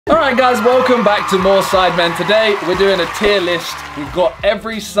Alright guys, welcome back to More Sidemen. Today we're doing a tier list. We've got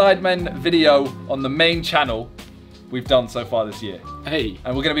every Sidemen video on the main channel we've done so far this year. Hey.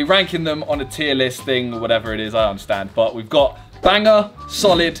 And we're going to be ranking them on a tier list thing, whatever it is, I understand. But we've got banger,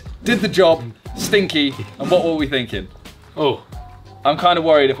 solid, did the job, stinky, and what were we thinking? Oh. I'm kind of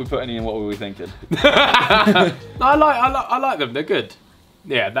worried if we put any in what were we thinking. No, I like them, they're good.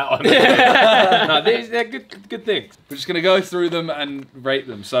 Yeah, that one. No, they're good things. We're just gonna go through them and rate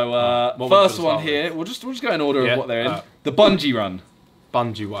them. So first one here, we'll just go in order of what they're in. The bungee run.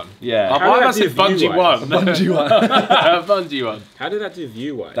 Bungee one. Yeah. Why did I say bungee one? Bungee one. Bungee one. How did that do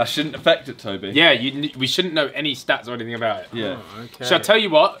view-wise? That shouldn't affect it, Toby. Yeah, we shouldn't know any stats or anything about it. Yeah. Oh, okay. Shall I tell you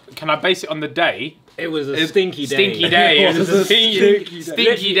what? Can I base it on the day? It was a stinky day. Stinky day. It was a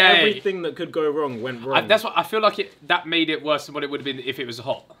stinky day. Everything that could go wrong went wrong. That's what I feel like. That made it worse than what it would have been if it was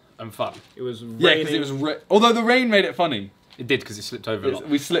hot and fun. It was raining. Yeah, because it was although the rain made it funny. It did because it slipped over a lot.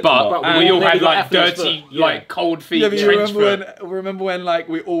 We slipped but we all had like dirty, foot. like cold feet. Yeah, but trench remember when like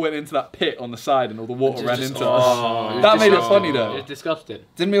we all went into that pit on the side and all the water ran into us? That made it funny though. It's disgusting.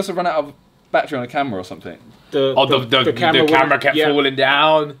 Didn't we also run out of battery on a camera or something? The camera kept falling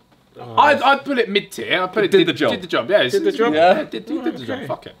down. I'd put it mid-tier. I put it did the job. Did the job, yeah. Did the job? Yeah, did the job.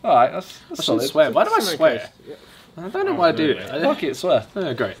 Fuck it. Alright, that's I shouldn't solid. swear. Why do I swear? I don't know why I do it. Fuck it, swear.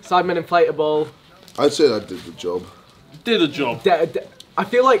 Oh, great. Sidemen inflatable. I'd say that did the job. Did a job. I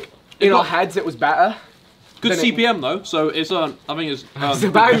feel like in our heads it was better. Good CPM though, so it's I think it's It's a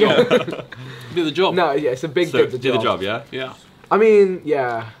banger. did the job. No, yeah, it's a big So did the did job. the job, yeah? Yeah. I mean,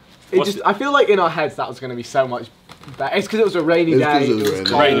 yeah. I feel like in our heads that was going to be so much better. It's because it was a rainy day. It was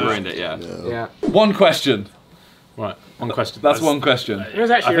cold. Rain ruined it, yeah. Yeah. One question. Right, one question. That's one question. It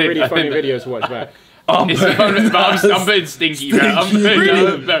was actually a really funny video to watch back. I'm putting stinky,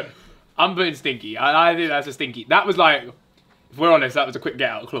 bro. I'm putting stinky. I think that's a stinky. That was like, if we're honest, that was a quick get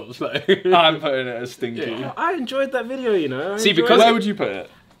out clause. Like. I'm putting it as stinky. Yeah. I enjoyed that video, you know. See, because where would you put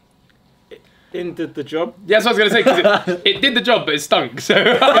it? In did the job. Yeah, that's what I was going to say, because it did the job, but it stunk, so...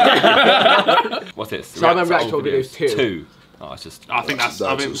 What's it? Sidemen reactor videos 2. 2. Oh, it's just... I think that's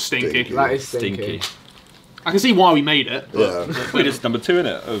stinky. That is stinky. I can see why we made it. Yeah. We're just number 2 in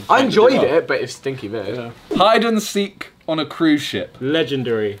it. I enjoyed it, but it's stinky vid. Hide and seek on a cruise ship.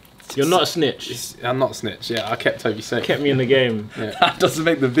 Legendary. You're not a snitch. I'm not a snitch, yeah, I kept Toby safe. Kept me in the game. Yeah. That doesn't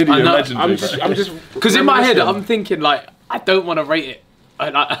make the video legendary. I'm just Because in my head, I'm thinking, like, I don't want to rate it.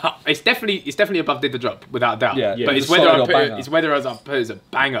 It's definitely above did the job, without a doubt. Yeah, but it's it's whether solid I or put banger. it's whether I put it as a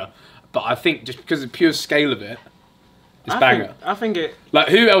banger. But I think just because of the pure scale of it, it's banger. I think it. Like,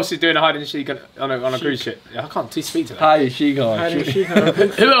 who else is doing a hide and seek on a cruise ship? I can't speak to that. Hi, she guy.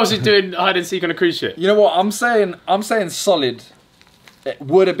 Who else is doing hide and seek on a cruise ship? You know what? I'm saying solid. It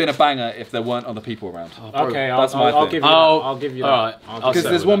would have been a banger if there weren't other people around. Okay, That's my I'll thing. give you that. I'll give you that. Alright. Because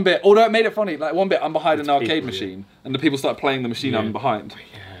there's one bit, although it made it funny, like one bit I'm behind an arcade people, machine and the people start playing the machine I'm behind.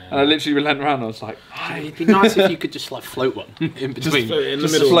 And I literally leant around and I was like, It'd be nice if you could just like float one in between.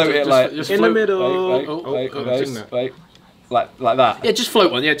 just float it like, just in float. the middle. wait, like that. Yeah, just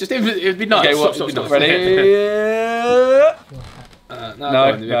float one. Yeah, just it'd be nice. Okay, Stop. ready?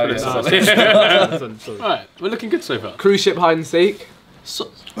 No. Right, we're looking good so far. Cruise ship hide and seek.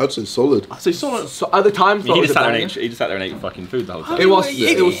 I'd say solid. I'd say solid. So at the time, He just sat there and ate fucking food the whole time. it was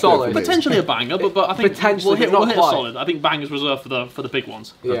solid. Potentially a banger, but I think Potentially, we'll hit but not quite. solid. I think bangers reserved for the big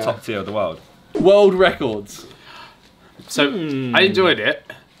ones. The Yeah. top tier of the world. World records. So I enjoyed it,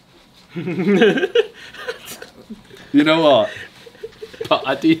 You know what? but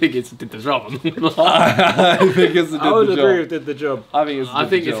I do think it's did the job. I think it's a I would did the agree job. with did the job. I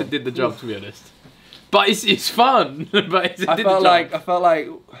think it's a did the job, to be honest. But it's fun. But it's a I did felt the job. like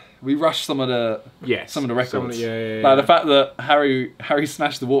we rushed some of the Yes. records. Yeah. Like the fact that Harry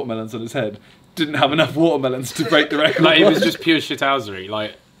smashed the watermelons on his head, didn't have enough watermelons to break the record. Like, it was just pure shithousery.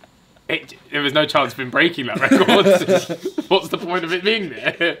 Like, there was no chance of him breaking that record. What's the point of it being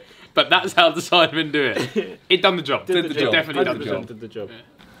there? But that's how the Sidemen do it. It done the job. Did the It job. definitely done the job. Did the job.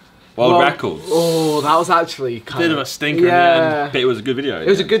 World records. Oh, that was actually kind Bit of a stinker. Yeah. But it was a good video. It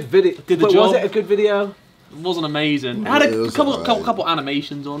was a good video. Did the Was job. it a good video? It wasn't amazing. It had It a was couple alright.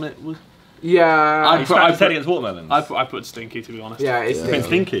 animations on it. Yeah. He smashed his head against watermelons. I put stinky, to be honest. Yeah, it's Yeah. It's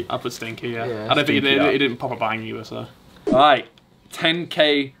stinky. I put stinky. Yeah. Yeah. I don't think Stinky up. it didn't pop a bang either. So. Alright,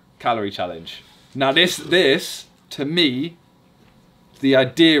 10k calorie challenge. Now this to me, the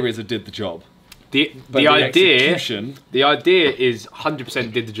idea is it did the job. The But execution, the idea is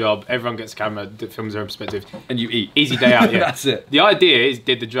 100% did the job. Everyone gets a camera, films their own perspective. and you eat. Easy day out, yeah. That's it. The idea is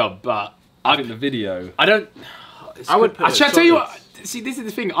did the job, but I think the video. I don't. I would put it Shall I tell you solid. what? See, this is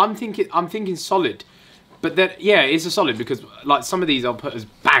the thing. I'm thinking solid, But then, yeah, it's a solid because like some of these I'll put as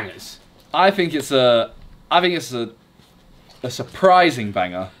bangers. I think it's a surprising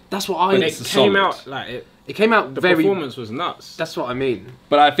banger. That's what I. But it's it a came solid. out like It came out the very. performance was nuts. That's what I mean.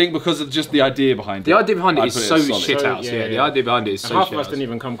 But I think because of just the idea behind The it. idea behind it I'd is put so as solid. shit So, house. yeah, Yeah, the yeah. idea behind it is so Half shit of us house. didn't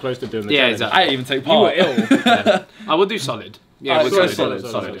even come close to doing the Yeah, challenge. exactly. I didn't even take You were part. ill. I will do solid. Yeah, Alright, we'll so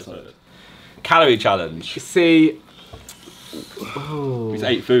solid. solid. Calorie challenge. See, It's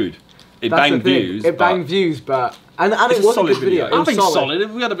ate food. It that's banged the thing. views. It banged views, but and it It's a was a solid good video. video. It I was think it's solid.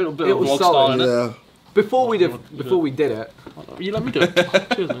 solid. We had a bit of It was vlog solid. style in it. Yeah. Before we did it, You let me do it.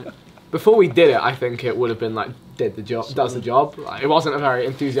 Cheers, mate. before we did it, I think it would have been like does the job. Like, it wasn't a very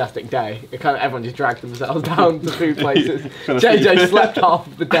enthusiastic day. It kind of everyone just dragged themselves down to food places. JJ slept half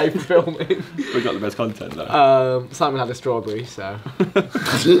of the day for filming. We got the best content though. Simon had a strawberry, so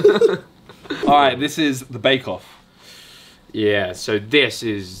Alright, this is the Bake Off. Yeah, so this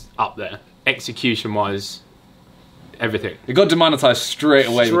is up there. Execution wise, everything. It got demonetized straight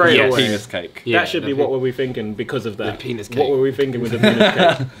away Straight because of away. penis cake. Yeah, That should be the- what were we thinking because of that. The penis What cake. were we thinking with the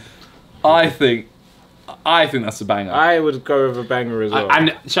penis cake? I think that's a banger. I would go with a banger as well.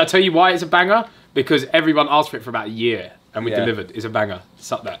 And shall I tell you why it's a banger? Because everyone asked for it for about a year and we Yeah. delivered. It's a banger.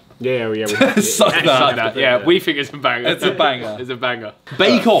 Suck that. yeah. Suck that. Suck that. Yeah, we think it's a banger. It's a banger. It's a banger.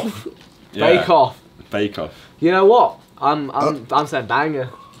 Bake Off. Bake Off. Bake Off. You know what? I'm saying banger.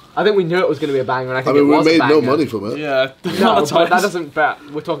 I think we knew it was going to be a banger, and I I think mean, it we was made a banger. no money from it. Yeah. No, but that doesn't. But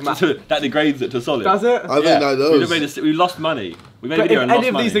we're talking about. That degrades it to solid. Does it? I think that does. We lost money. We made a But if video and any lost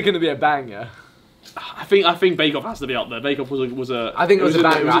of money. these are going to be a banger, I think Bake Off has to be up there. Bake Off was a. I think it was a in the-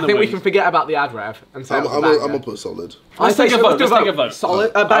 banger. in I the think we wings. can forget about the ad rev and say I'm it was a banger. gonna put solid. Let's take a vote. Let's take a vote.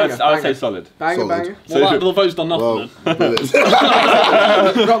 Solid. I Banger. would banger. say solid. Banger. Solid. Banger. Well, the vote's done nothing Well, then. minutes.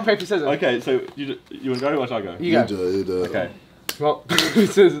 Rock paper scissors. Okay, so you want to go or shall I go? You You go. do it. You do it. Okay. Rock paper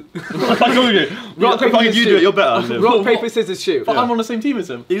scissors. I can't go with you. Rock, paper, If you do it, you're better. Rock paper scissors shoot. But I'm on the same team as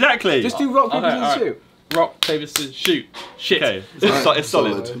him. Exactly. Just do rock paper Okay, scissors alright. shoot. Rock, paper, scissors, shoot. Shit. Okay, it's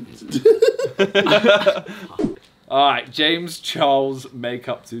solid. Alright, James Charles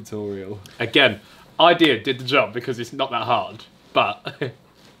makeup tutorial. Again, idea did the job because it's not that hard. But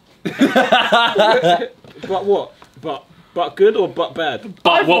But what? But good or but bad?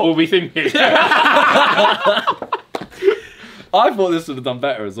 what were we thinking? I thought this would have done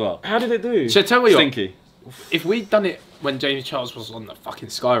better as well. How did it do? Shall I tell you what? Stinky. If we'd done it when James Charles was on the fucking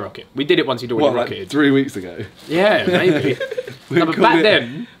skyrocket, we did it once he'd already What, like rocketed. 3 weeks ago? Yeah, maybe. No, but called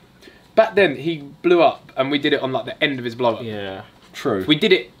back then he blew up, and we did it on like the end of his blow up. Yeah. True. We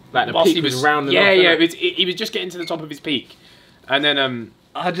did it Like the whilst peak he was rounding yeah, off, yeah. innit? He was just getting to the top of his peak, and then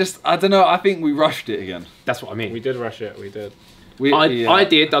I don't know, I think we rushed it again. that's what I mean. We did rush it. We did.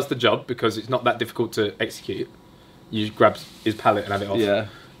 Idea does the job because it's not that difficult to execute. You just grab his palette and have it off. Yeah.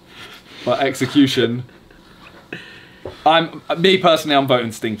 But execution. Me personally, I'm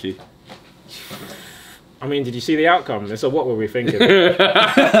voting Stinky. I mean, did you see the outcome? So what were we thinking?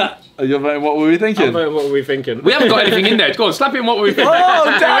 You're voting what were we thinking? What were we thinking? We haven't got anything in there. Go on, slap in what we thinking. Oh,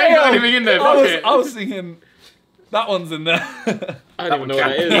 We ain't damn! got anything in there. Fuck it. I was thinking that one's in there. I don't even know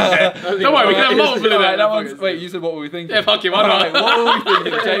what that is. Don't worry, we can have multiple in Alright, there. that one's. Wait, you said what were we thinking? Yeah, fuck it. Why Alright, not? what were we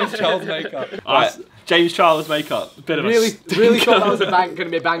thinking? James Charles makeup. Alright, James Charles makeup. Bit of Really thought that was going a to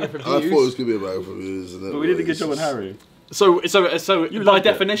be a banger for I thought it views. was gonna be a banger for views, and But we did a good job on Harry. So You by liked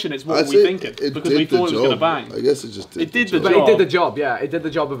it. definition, it's what I'd we say thinking because we did the thought it was going to job. bang. I guess it just did. It did the But job. it did the job, yeah. It did the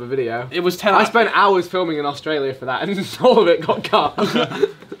job of a video. It was 10 I spent hours filming in Australia for that, and all of it got cut.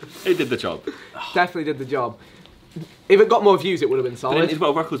 It did the job. Definitely did the job. If it got more views, it would have been But solid. his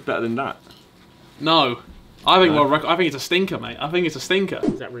world record's better than that. No. I think I think it's a stinker, mate. I think it's a stinker.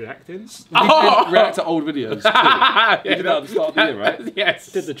 Is that reacting? We did react to old videos. Too. We did that at the start of the year, right?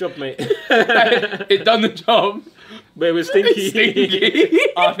 Yes. Did the job, mate. It done the job. But it was stinky. Stinky.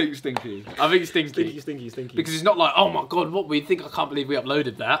 I think Stinky. I think stinky. Stinky. Because it's not like, oh my god, what we think? I can't believe we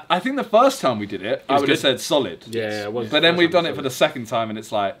uploaded that. I think the first time we did it, I was would have good. said solid. Yeah, it was. But then we've done it for the second time, and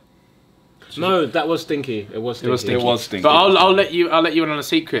it's like No, that was stinky. It was stinky. was stinky. it was Stinky. But I'll let you in on a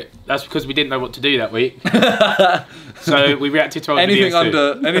secret. That's because we didn't know what to do that week. So we reacted to our anything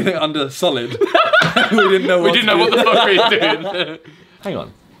videos too. under solid. we didn't know. We didn't know what the fuck we were doing. Hang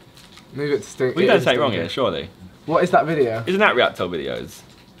on. Move it to stink. We don't say it wrong here, surely. What is that video? Isn't that Reactor videos?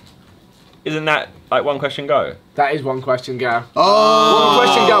 Isn't that like one question go? That is one question go. Oh, One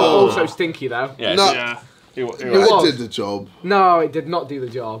question go, also stinky though. Yeah. No. Yeah. It was. did the job. No, it did not do the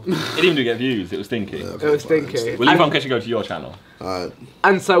job. It didn't get views. It was stinky. Yeah, It was stinky. Well, leave on case you go to your channel. Alright.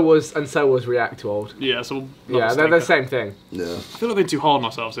 And so was React to Old. Yeah, so Yeah, they're the same thing. Yeah. I feel like we're too hard on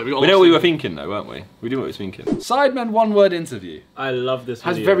ourselves here. We know what we were thinking, though, weren't we? We knew what we were thinking. Sidemen one-word interview. I love this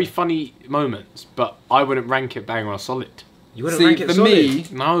Has video. very funny moments, but I wouldn't rank it bang or solid. You wouldn't See, rank it for solid? me,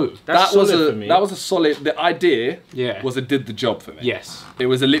 No. That's that was solid a for me. that was a solid. The idea Yeah. was it did the job for me. Yes. It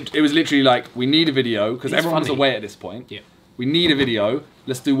was it was literally like we need a video because It's everyone's funny. away at this point. Yeah. We need a video.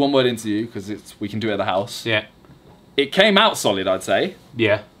 Let's do one-word interview because we can do it at the house. Yeah. It came out solid, I'd say,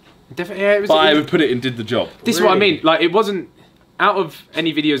 Yeah. Definitely. Yeah, it was. but I would put it in did the job. This is what I Really? mean. Like, it wasn't out of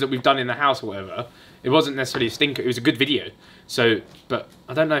any videos that we've done in the house or whatever. It wasn't necessarily a stinker. It was a good video. So, but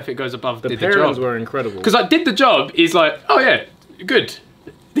I don't know if it goes above The did the pairings job. were incredible. Because like did the job is like, oh yeah, good,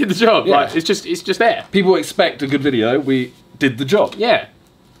 did the job. Yeah. Like it's just there. People expect a good video. We did the job. Yeah.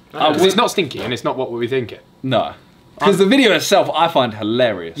 I 'Cause would- it's not stinky and it's not what we think it. No, because the video itself I find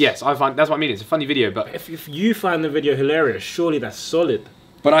hilarious. Yes, I find that's what I mean. It's a funny video, but If you find the video hilarious, surely that's solid.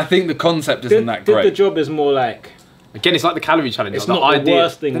 But I think the concept isn't that Did great. the job is more like again, it's like the calorie challenge. It's like not the idea.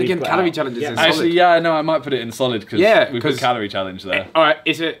 worst thing Then we again, put calorie out. challenges Yeah. is Actually, solid. yeah, no, I might put it in solid because Yeah, we put 'cause- calorie challenge there. All right,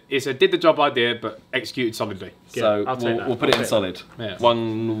 it's a did the job idea, but executed solidly. So I'll take we'll, that. we'll put I'll it in take solid. Yeah.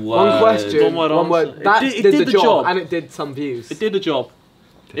 One word. One question, One word one word. answer. That It did, did the the job, job. and it did some views. It did the job.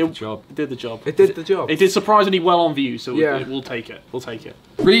 Did the job. It did the job. It did the job. It did surprisingly well on views, so Yeah. we'll take it. We'll take it.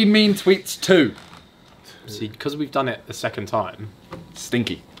 Read mean tweets 2. See, because we've done it the second time,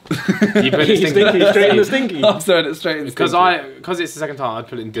 Stinky. you put it He's stinky. stinky, straight in the stinky. I'm throwing it straight in. Because it's the second time, I'd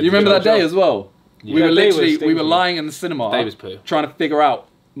put it in. Did You the remember job. that day as well? Yeah. We were That day was literally we were stinky. lying in the cinema Day was poo. trying to figure out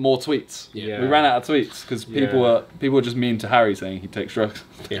more tweets. Yeah. We ran out of tweets because people Yeah. were just mean to Harry saying he takes drugs.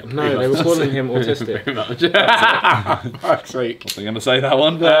 Yeah, No, they were calling him autistic. pretty much. Fuck's sake. I'm gonna say that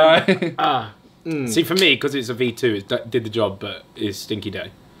one, but alright. Ah. See, for me, because it's a V2, it did the job, but it's Stinky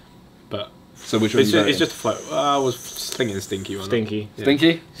Day. But So which one? it's just a float. I was thinking Stinky one. Stinky. Yeah. Stinky.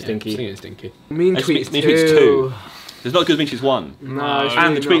 Yeah, Stinky. thinking Stinky. Mean Mean tweets tweets too. two. It's not good mean she's one. No, it's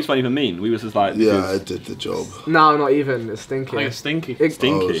And the really tweets weren't even mean. We was just like, Yeah, it did the job. not. No, not even. It's I stinky. think it's stinky. It-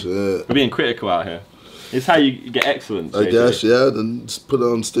 stinky. Oh shit. We're being critical out here. It's how you get excellence. I JJ. guess, yeah, then just put it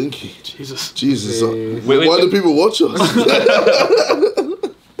on Stinky. Jesus. Jesus. Yeah. Why do people watch us?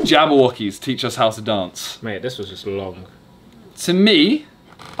 Jabberwockies teach us how to dance. Mate, this was just long. To me,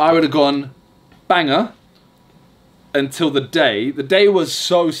 I would have gone banger until the day. The day was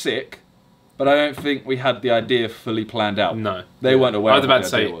so sick, but I don't think we had the idea fully planned out. No. They weren't aware I was of about what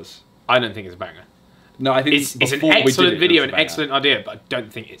to the idea say, was. I don't think it's a banger. No, I think It's an before we did excellent it, video, it was an a banger. excellent idea, but I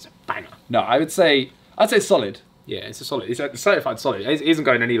don't think it's a banger. No, I'd say solid. Yeah, it's a solid. It's a certified solid. It isn't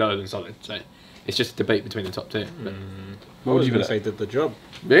going any lower than solid, so it's just a debate between the top two. But- What was you going put to say did the job.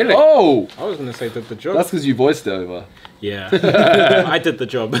 Really? Oh, I was going to say did the job. that's because you voiced it over. Yeah. I did the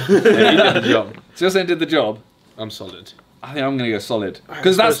job. Yeah, you did the job. So you're saying did the job. I'm solid. I think I'm gonna go solid Alright,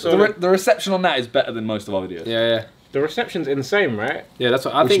 because let's that's go solid. the reception on that is better than most of our videos. Yeah, yeah. The reception's insane, right? Yeah, that's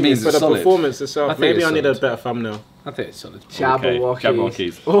what I Which think. means It's, For it's the solid. performance I itself, think maybe it's I need a solid. better thumbnail. I think it's solid. Jabberwockies.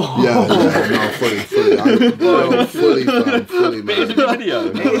 Jabberwockies. Oh. Yeah, no, fully, fully, fam, fully, man. It's a good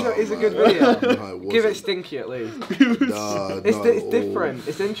video. It's a good video. No, Give it wasn't. stinky at least. Nah, It's, not it's at all. different.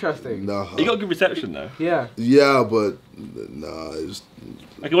 It's interesting. Nah. You got good reception though. Yeah. Yeah, but nah. It's,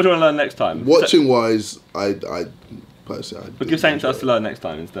 Okay, what do you want to learn next time? watching wise, I personally, But give something to us to learn next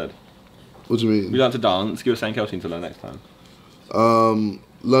time instead. What do you We mean? learn to dance. Give us something else to learn next time.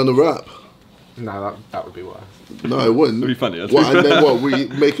 Learn a rap. No, that would be worse. No, it wouldn't. It'd be funny. That's What, and then what? We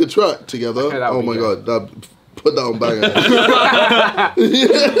make a track together. Okay, that would Oh be my good. god, put that on banger.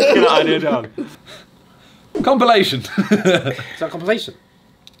 Get that idea down. Compilation. Is that compilation?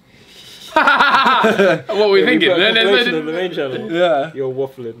 What were we thinking? We put a compilation on the main channel. yeah. You're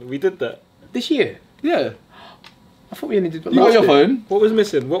waffling. We did that. This year? Yeah. I thought we only did one You got last your year. phone. What was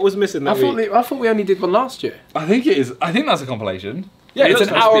missing? What was missing that week? I thought we only did one last year. I think it is. I think that's a compilation. Yeah, It it's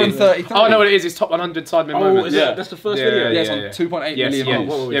looks an like hour it's and been- 33. Oh, no, what it is. It's top 100 Sidemen Oh, moments. is Yeah. it? That's the first Yeah, video. Yeah, it's yeah, on yeah. 2.8 Yes, million yeah. views.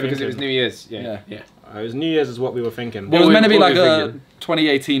 What were we Yeah, because it thinking? was New Year's. Yeah, Yeah. yeah. It was New Year's is what we were thinking. It was meant to be what like were we a thinking?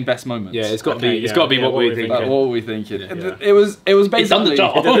 2018 best moments. Yeah, it's got to Okay, be. It's yeah, got to be yeah, what what we were we think. Like, what were we thinking? Yeah. It was basically. It's done the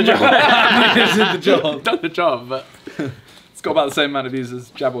job. It did the job. Done the job, but It's got about the same amount of views as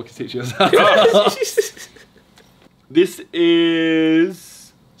Jabberwockies teaching us. This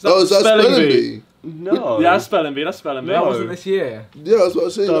is Oh, is that Spelling spelling bee? bee? no. Yeah, that's spelling bee. That's spelling bee. That wasn't this year. Yeah, that's what I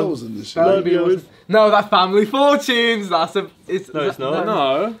was saying. That wasn't this shit. Spelling bee wasn't- No, that's Family Fortunes. That's a. No, it's not. No.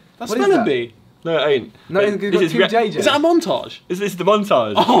 No, that's What is spelling that? bee. No, it ain't. No, This you've got is two rea- JJs. Is that a montage? This is the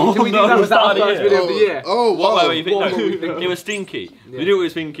montage. Oh, Did we do that? Was that our first video of the year? Oh, wow. What were you What were we thinking? No, thinking? it was stinky. We knew what we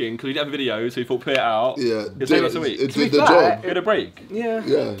was thinking because we didn't have a video, so we thought put it out. Yeah, It's only once a week. it To be did the fair, job. We had a break. Yeah.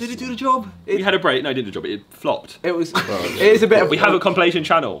 Yes. Did it do the job? We had a break. No, it didn't do the job. It flopped. It was. It is a bit of. We have a compilation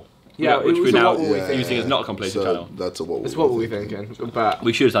channel. Yeah, which it was we're a now what were we thinking? using as not a compilation So channel. that's a what. That's what were we thinking? But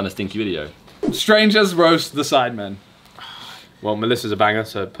We should have done a stinky video. Strangers roast the Sidemen. Well, Melissa's a banger,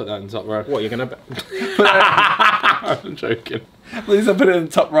 so put that in the top row. What, you're gonna... I'm joking. Please don't put it in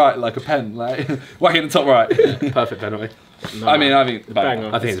the top right like a pen. Like whack it in the top right. Perfect penalty. No. I mean, banger. Banger.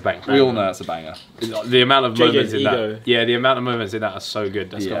 I think it's a banger. We all know it's a banger. The amount of JJ's moments in ego. that. Yeah, the amount of moments in that are so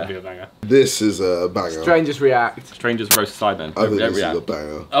good. That's Yeah. gotta be a banger. This is a banger. strangers react. Strangers roast Sidemen. I think Don't this is a react.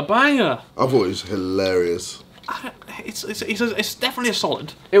 banger. A banger. I thought it was hilarious. It's definitely a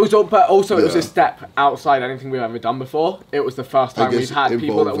solid. It was, but also it was Yeah. a step outside anything we've ever done before. It was the first I time we've guess had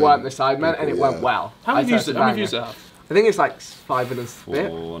people that involving weren't the Sidemen, and it people, went yeah. well. How many I'd views? say it's a How many banger. views it have? I think it's like 5 and a bit.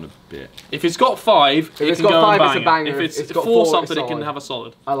 4 and a bit. If it's got 5, If it it's can got go 5, and it's a banger. banger. If it's, It's got 4 4, it's something, it can solid. have a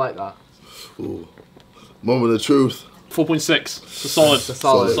solid. I like that. Ooh. Moment of truth. 4.6. It's a solid. It's a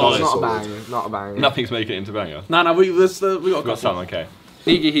solid. Solid. It's not Solid. a banger. It's not a banger. Nothing's making it into banger. No, we got a We've got couple. some, okay.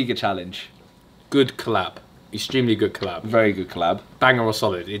 Higa Higa challenge. Good collab. Extremely good collab. Very good collab. Banger or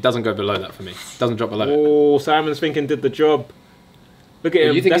solid. It doesn't go below that for me. Doesn't drop below it. Oh, Simon's thinking did the job. Look at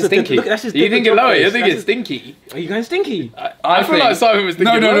him. You think That's it's a did- stinky? Look, that's his You did the think it job lower? face. You think That's it's stinky? Are you going stinky? I feel like Simon was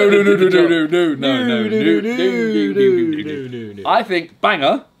thinking. No. No. I think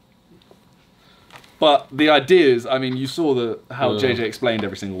banger. But the ideas, I mean, you saw how JJ explained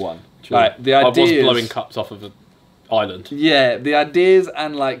every single one. True. Like the I was ideas, blowing cups off of an island. yeah, the ideas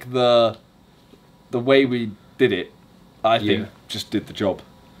and like the way we did it, I think Yeah. just did the job.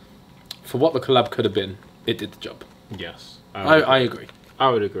 For what the collab could have been, it did the job. Yes. I agree. I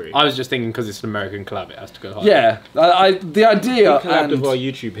would agree. I was just thinking because it's an American collab, it has to go high. Yeah, the idea collabed with our and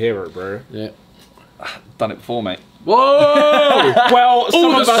YouTube hero, bro. Yeah. done it before, mate. Whoa! Well,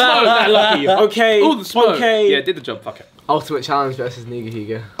 some the of us aren't smoke. that lucky. Okay. All the smoke. Okay. Yeah, it did the job. Fuck it. Ultimate Challenge versus Niga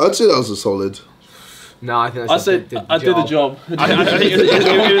Higa. I'd say that was a solid. No, I think I that's said I did the job. I think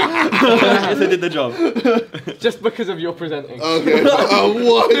it did the job. Just because of your presenting. Okay. Oh,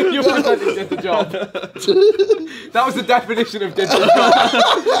 what? Your presenting did the job. That was the definition of did the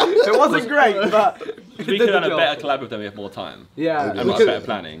job. It wasn't great, but We it could did have the done a job. better collab with them if we had more time. Yeah. And Okay. like better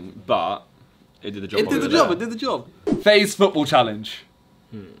planning, but it did the job. It did the job. It did the job. Phase football challenge.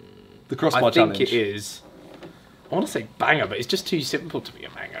 The crossbar I think challenge. it is. I want to say banger, but it's just too simple to be a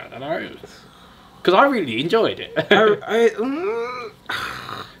banger. I don't know. Because I really enjoyed it.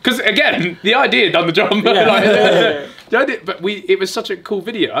 Because again, the idea done the job. Like, the idea, but it was such a cool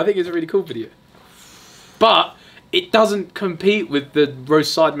video. I think it's a really cool video. But it doesn't compete with the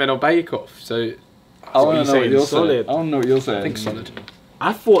roast Sidemen or Bake Off. So I want to know what saying? you're Solid. saying. I want to know what you're saying. I think solid.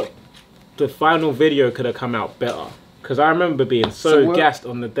 I thought the final video could have come out better. Because I remember being So so what- gassed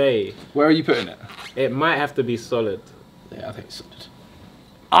on the day. Where are you putting it? It might have to be solid. Yeah, I think it's solid.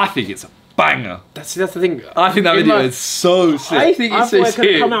 I think it's a banger. That's the thing. I think that In video my- is so sick. I think I it's thought so it could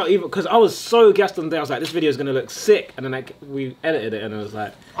have sick. come out even because I was so gassed on the day. I was like, this video is gonna look sick, and then like we edited it, and I was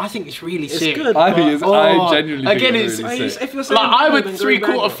like, I think it's really it's sick. good. I think but- it's. I genuinely think again, it's, it's- really sick. if you're saying Like I banger, would then go 3/4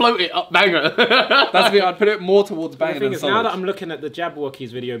 banger. float it up banger. That's the thing. I'd put it more towards The banger thing than is, now solid. that I'm looking at the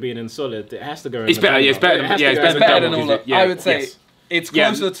Jabberwockies video being in solid, it has to go in It's the better, banger. yeah, it's better than- It has yeah, to it's go better in than the better banger. than all that. Yeah, I would say yes. it's Yeah.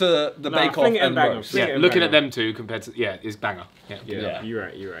 closer to the No, Bake Off fling it in and banger, roast. fling it Yeah, in looking banger. at them two compared to is banger. Yeah. Yeah, you're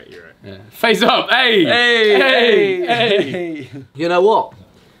right. You're right. Yeah. Face up, hey, Hey, hey. hey. You know what?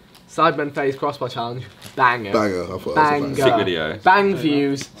 Sidemen Phase Crossbar Challenge. Banger. Banger. I thought that was a Banger. banger. Sick video. Bang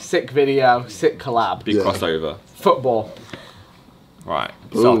views. Sick video. Sick collab. Big Yeah. crossover. Football. Right.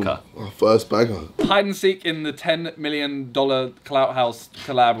 Boom. Soccer. Our first banger. Hide and seek in the $10 million Clout House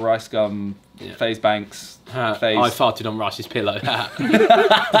collab Rice Gum Phase Banks phase. I farted on Rice's pillow.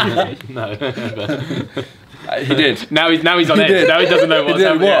 No. He did. Now he's on edge. did. Now he doesn't know He what's did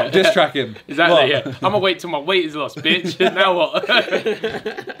happening. what? Yeah. Diss track him. Exactly. What? Yeah. I'm gonna wait till my weight is lost, bitch. Now what?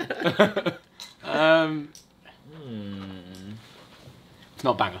 It's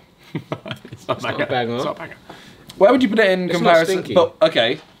not banger. It's not banger. not banger. It's not banger. Where would you put it in It's comparison? not stinky. But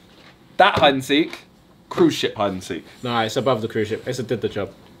okay, that hide and seek, cruise ship hide and seek. No, it's above the cruise ship. It did the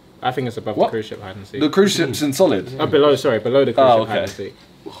job. I think it's above What? the cruise ship hide and seek. The cruise ship's in solid. Below the cruise Oh, ship hide okay. and seek.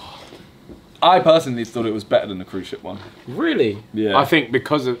 I personally thought it was better than the cruise ship one. Really? Yeah. I think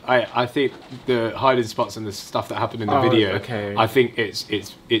because of I think the hiding spots and the stuff that happened in the Oh, video. okay. I think it's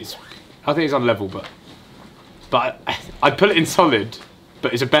I think it's on level, but I'd put it in solid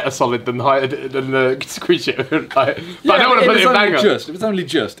but it's a better solid than the cruise ship. But I don't want to if put it it's in only banger. If it's only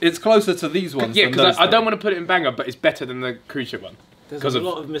just, it's closer to these ones. Yeah, than because those I don't three. want to put it in banger, but it's better than the cruise ship one. There's a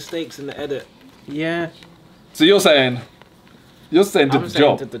lot of mistakes in the edit. Yeah. So you're saying did the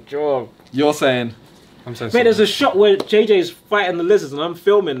job. Did the job. You're saying. I'm so Mate, sorry. there's a shot where JJ's fighting the lizards and I'm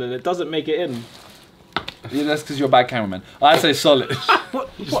filming and it doesn't make it in. Yeah, that's because you're a bad cameraman. I'd say solid.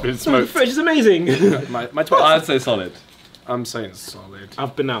 Just been The smoked. footage is amazing. my I'd say solid. I'm saying solid.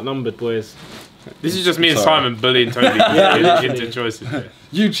 I've been outnumbered, boys. This is just me and Sorry. Simon bullying Toby into choices.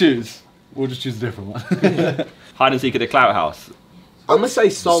 You choose. We'll just choose a different one. Hide and seek at the Clout House. I'm gonna say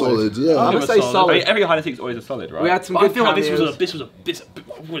solid. Yeah. I'm gonna say I solid. mean, every hide and seek is always a solid, right? We had some But I good feel like cameos. this was a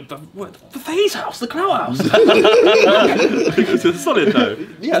the phase house, the clout house. It's a solid though.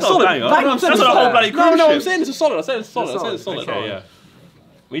 Yeah, It's not a solid. banger. Like, That's I'm not saying a whole it's bloody no, cruise no, I'm ship. saying it's a solid. I said it's solid. I said it's It's solid. Okay, yeah.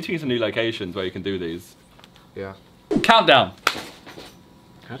 We need to get some new locations where you can do these. Yeah. Countdown.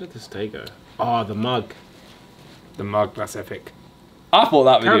 How did this day go? Oh, the mug. The mug, that's epic. I thought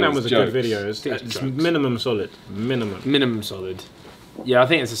that video Countdown was was a jokes. good video. It's jokes. minimum solid. Minimum. Minimum solid. Yeah, I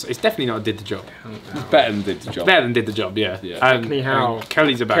think it's definitely not did the job. It's better than did the job. Better than did the job, yeah. Yeah. And, Hackney How. and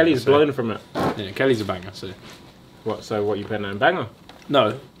Kelly's a banger. Kelly's so- blown from it. Yeah, Kelly's a banger. So What? So what you putting that in banger?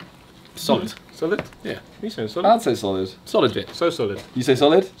 no, solid. Solid? Yeah, You saying solid? I'd say solid. solid bit. So solid. You say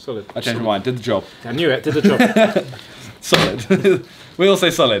solid? Solid. I changed my mind. Did the job. I knew it. Did the job. Solid. We all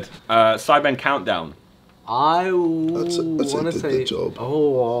say solid. Sidemen Countdown. I I'd want say to did say. the job.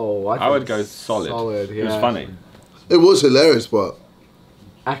 I would go solid. Solid, yeah. It was funny. It was hilarious, but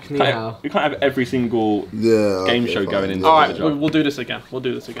Acne How. We can't have every single yeah. game okay, show fine. going into All the right, job. we'll do this again. We'll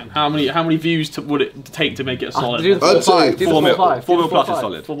do this again. How many views would it take to make it a solid? Do the I'd 4-5. say Do the 4 mil, 4-5. 4 Do mil the plus is 4-5.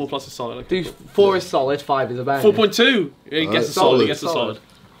 solid. 4 plus is solid. Okay. Do 4 is solid, 5 is a bang. 4.2. It gets a solid. It gets a Solid.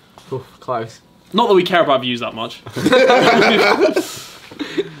 solid. Close. Not that we care about views that much.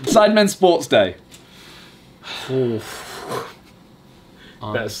 Sidemen Sports Day.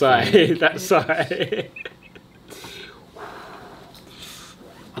 that side. That side.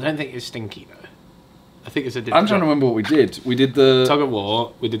 I don't think it's stinky though. I think it's a. I'm trying to remember what we did. We did the. Tug of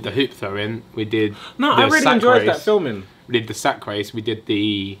war. We did the hoop throwing. We did. No, the I really sack enjoyed that race. filming. We did the sack race. We did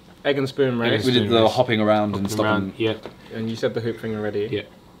the Egg and spoon race. We did the hopping around and stuff. around. Yeah, And you said the hoop thing already. yeah.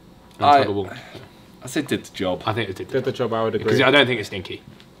 And I- tug of war. I said did the job. I think it did. Did the job, I would agree. Because I don't think it's stinky.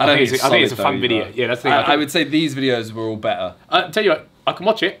 I don't think think I think it's a solid fun though, video. either. Yeah, that's the thing. I would say these videos were all better. I tell you what, I can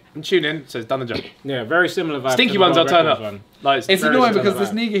watch it and tune in, so it's done the job. Yeah, very similar vibe. Stinky to the ones World I'll turn Records up. one. Like, It's very annoying similar because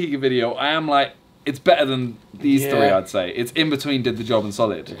this vibe. Niga Higa video, I am like, it's better than these three, Yeah. I'd say. It's in between did the job and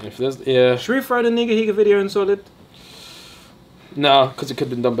solid. if there's yeah, Should we throw the Niga Higa video in solid? no, because it could have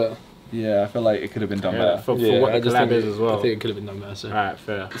been done better. Yeah, I feel like it could have been done Yeah, better. for what the collab is as well. I think it could have been done better. So. Alright,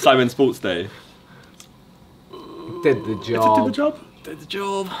 fair. Sidemen Sports Day. Did the Did the job. job. Did the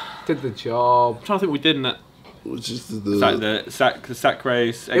job. Did the job. I'm trying to think what we did in that. Which is It's like the sack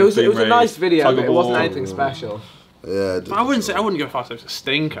race. It was a egg nice race, video, tug but of it wasn't war. anything special. yeah. I wouldn't say I wouldn't go fast. It's a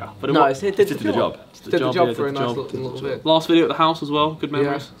stinker. But it No, was, it did Did the job. Did the job yeah, for a did the nice job. little bit. Last video at the house as well. Good Yeah,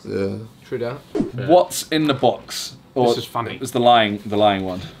 memories. Yeah. true that. What's in the box? Or This is funny. It was the lying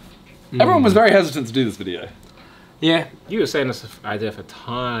one. Everyone was very hesitant to do this video. Yeah, You were saying this idea for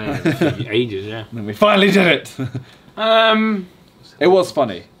time. ages. Yeah. And then we finally did it. It was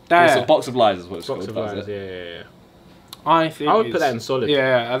funny. That- It's a box of lies is what it's Box called. of that's lines, it. yeah. I think I would put it's- that in solid.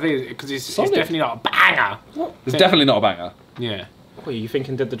 Yeah, I think because it's Solid. definitely not a banger. It's definitely not a banger. Yeah, What, are you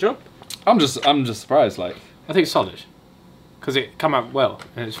thinking did the job? I'm just surprised. Like, I think it's solid because it come out well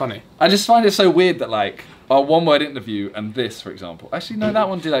and it's funny. I just find it so weird that like our one-word interview and this, for example. Actually, no, that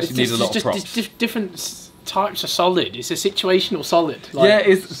one did actually need a lot of props. different types of solid. It's a situational solid. Yeah,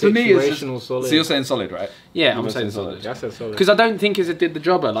 it's for me. It's just, Situational solid. so you're saying solid, right? yeah, You're I'm saying saying solid. Yeah, I said solid. Because I don't think it's a did the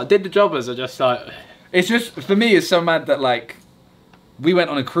jobber. Like did the jobbers are just like It's just for me. It's so mad that like we went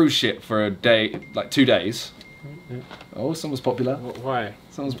on a cruise ship for a day, like 2 days. Oh, someone's popular. Why?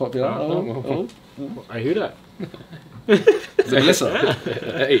 Someone's popular. Oh, oh. I hear that. Is it Melissa?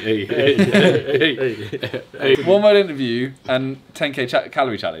 One-word interview and 10k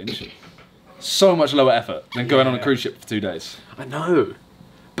calorie challenge. So much lower effort than going on a cruise ship for 2 days. I know.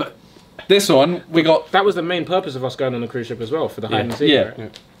 This one we got. That was the main purpose of us going on the cruise ship as well, for the hide and seek. Yeah.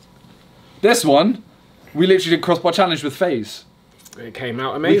 Right? This one we literally did crossbar challenge with FaZe. It came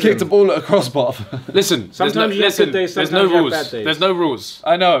out We amazing. kicked a ball at a crossbar. Listen, Sometimes you have good days, there's sometimes no you have rules. bad days. There's no rules.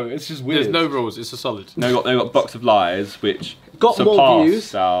 I know, it's just weird. There's no rules. It's a solid. They got box of lies, which Got more surpassed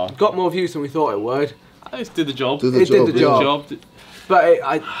views. our. Got more views than we thought it would. I just did the job. Did the It job. did the yeah. job. Did- But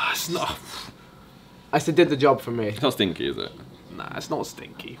It's not. I said did the job for me. It's not stinky, is it? Nah, it's not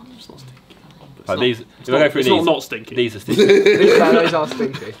stinky. It's not stinky. Like these, It's we'll not, go through it's these. not stinky. These are stinky. These bangers are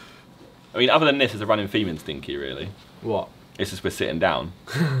stinky. I mean, other than this, is a running theme in stinky, really. What? It's just we're sitting down.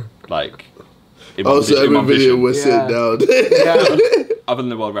 Like. Oh, so every video we're sitting down. Yeah. Other than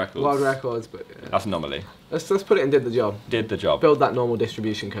the world records. World records, but yeah. That's an anomaly. Let's put it and did the job. Did the job. Build that normal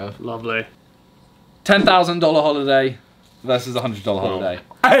distribution curve. Lovely. $10,000 holiday versus $100 holiday.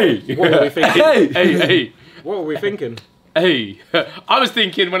 Hey! What were we thinking? Hey! What were we thinking? Hey, I was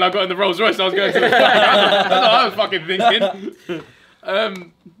thinking when I got in the Rolls Royce, I was going to. That's what I was fucking thinking.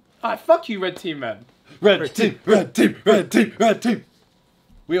 Alright, fuck you, red team, man. Red team, red team, red team, red team.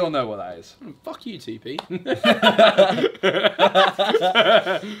 We all know what that is. Fuck you, TP.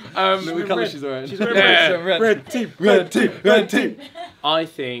 What colour she's wearing? She's wearing Yeah. Red team, red team, red team. I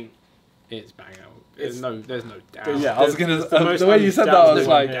think it's bang out. There's no doubt. Yeah, I was gonna. the most The way you said that, I was undoubtable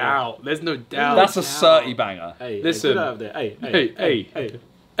like, one. Doubt. There's no doubt. that's a certy banger. Hey, Listen. Hey, get out of there. Hey, Hey, hey, hey,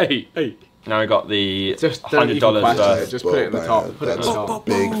 hey. hey. Now we got the Just don't even $100 question it. versus. Just put it in the top. Put it in the top.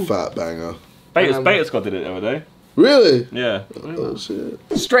 Big fat banger. Beta Squad did it the other day. Really? Yeah. Oh shit.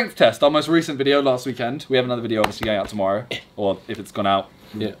 Strength test, our most recent video last weekend. We have another video obviously going out tomorrow, or if it's gone out,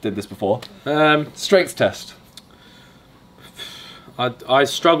 we did this before. Strength test. I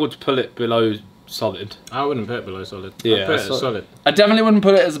struggled to pull it below solid. I wouldn't put it below solid. Yeah, I'd put it so- at solid. I definitely wouldn't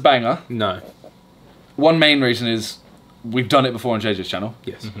put it as a banger. No. One main reason is we've done it before on JJ's channel.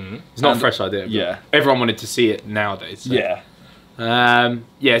 Yes. It's not a And- fresh idea. But Yeah. Everyone wanted to see it nowadays. So. Yeah.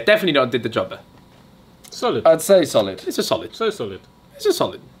 Yeah, definitely not did the job there. Solid. I'd say solid. It's a solid. So solid. It's a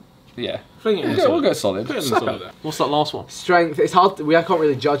solid. Yeah. Fling it in We'll solid. go solid. Put it in the Slap solid. it there. What's that last one? Strength. It's hard. I can't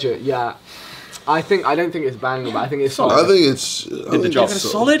really judge it. Yeah. I don't think it's banger, but I think it's solid. I think it's. Did the job.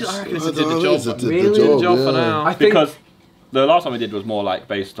 Solid? I reckon it's a a did the job. Really? Did the job for yeah. now. I think Because the last one we did was more like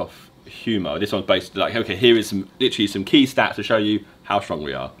based off humour. This one's based like, okay, here is literally some key stats to show you how strong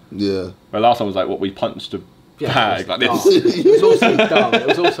we are. Yeah. Where last one was like what we punched a bag like dumb. this. It was also dumb. It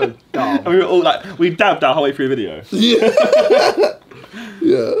was also dumb. And we were all like, we dabbed our whole way through the video.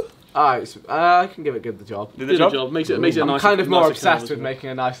 Yeah. Alright, so, I can give it good the job. Did Did the job. Makes it a I'm nice. kind of more nicer obsessed canvas, with isn't it? making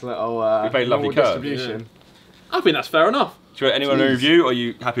a nice little very lovely normal curve. distribution. I think that's fair enough. Do you want anyone to review, or are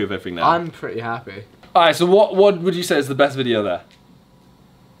you happy with everything now? I'm pretty happy. Alright, so what would you say is the best video there?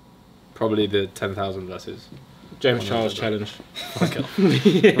 Probably the 10,000 versus. James Charles challenge. Fuck off.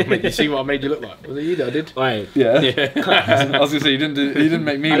 You see what I made you look like? Was it you that I did? Wait. Yeah. Yeah. I was gonna say you didn't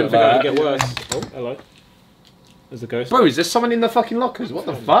make me I look don't think I like could that. get worse. Oh, hello. There's a ghost. Bro, is there someone in the fucking lockers? What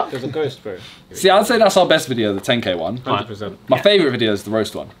the fuck? There's a ghost, bro. See, I'd say that's our best video, the 10k one. 100%. My favourite video is the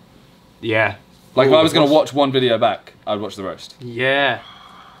roast one. Yeah. Like if Ooh, I was gonna watch one video back, I'd watch the roast. Yeah.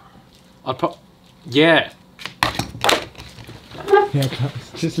 Yeah.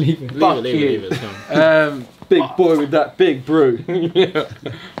 Just leave it. Leave it. It's fine. Big boy with that big brew. Yeah,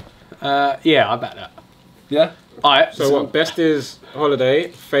 I bet that. Yeah? Alright. So what? Best is holiday.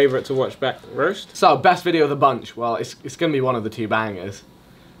 Favorite to watch back roast. So, best video of the bunch. Well, it's going to be one of the two bangers.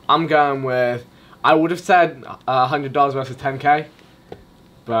 I'm going with. I would have said $100 versus 10k,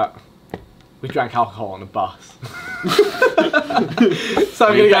 but we drank alcohol on a bus. So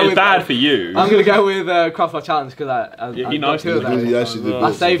I'm going to go with. bad for you. I'm going to go with Crossbar Challenge because I you know, two of them. You actually did I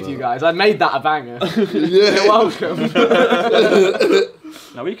this, saved man. you guys. I made that a banger. Yeah. You're welcome.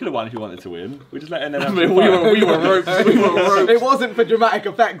 Now we could have won if you wanted to win. We just let in. We were ropes. It wasn't for dramatic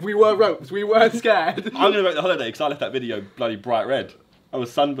effect. We were ropes. We weren't scared. I'm gonna make the holiday because I left that video bloody bright red. I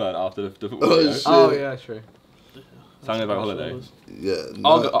was sunburnt after the football Oh, video. shit. Oh yeah, true. So I'm gonna vote holiday. Yeah.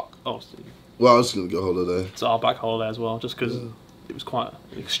 I'll No. go, Well, I was gonna go holiday. it's our back holiday as well, just because it was quite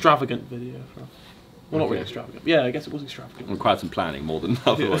an extravagant video. Well, not really extravagant. Yeah, I guess it was extravagant. Required some planning more than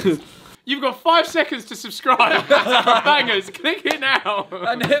other ones. You've got 5 seconds to subscribe. Bangers, click it now.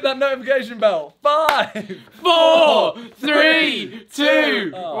 And hit that notification bell. 5, 4, 3,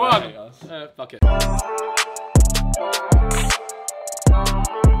 2, Oh, 1. hang on. Fuck it.